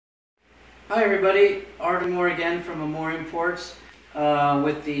Hi everybody, Ardmore again from Amore Imports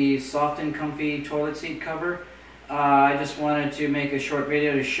with the SoftnComfy toilet seat cover. I just wanted to make a short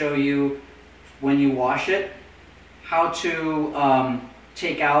video to show you when you wash it, how to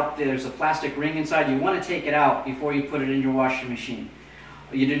take out, there's a plastic ring inside, you want to take it out before you put it in your washing machine.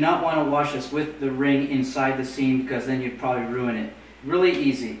 You do not want to wash this with the ring inside the seam because then you'd probably ruin it. Really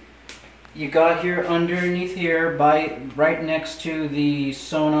easy. You got here underneath here, right next to the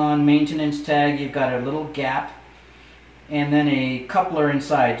sewn-on maintenance tag, you've got a little gap and then a coupler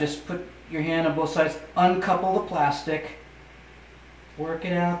inside. Just put your hand on both sides, uncouple the plastic, work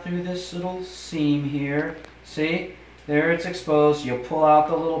it out through this little seam here. See? There it's exposed. You'll pull out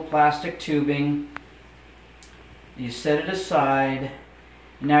the little plastic tubing, you set it aside,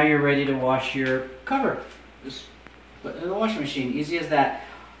 now you're ready to wash your cover. Just put it in the washing machine, easy as that.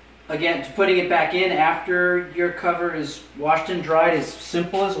 Again, putting it back in after your cover is washed and dried is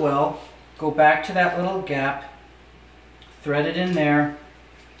simple as well. Go back to that little gap, thread it in there,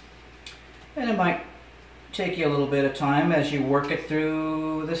 and it might take you a little bit of time as you work it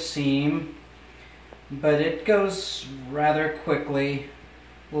through the seam, but it goes rather quickly.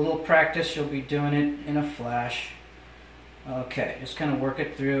 A little practice, you'll be doing it in a flash. Okay, just kind of work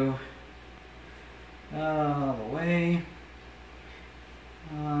it through all the way.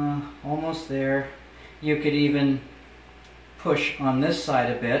 Almost there. You could even push on this side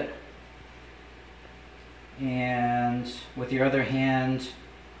a bit, and with your other hand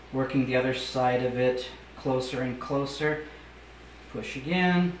working the other side of it closer and closer. Push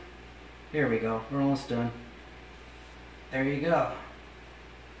again. There we go. We're almost done. There you go.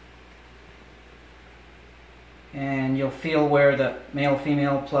 And you'll feel where the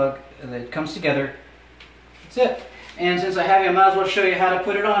male-female plug that comes together. That's it. And since I have you, I might as well show you how to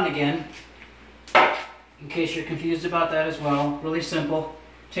put it on again, in case you're confused about that as well. Really simple.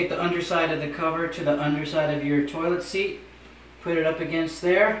 Take the underside of the cover to the underside of your toilet seat, put it up against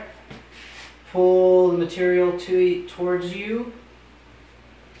there, pull the material towards you,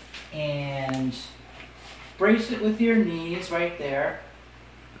 and brace it with your knees right there.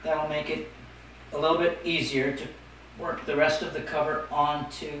 That'll make it a little bit easier to work the rest of the cover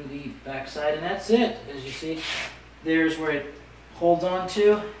onto the backside, and that's it. As you see, there's where it holds on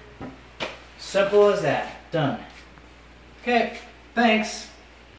to. Simple as that. Done. Okay, thanks.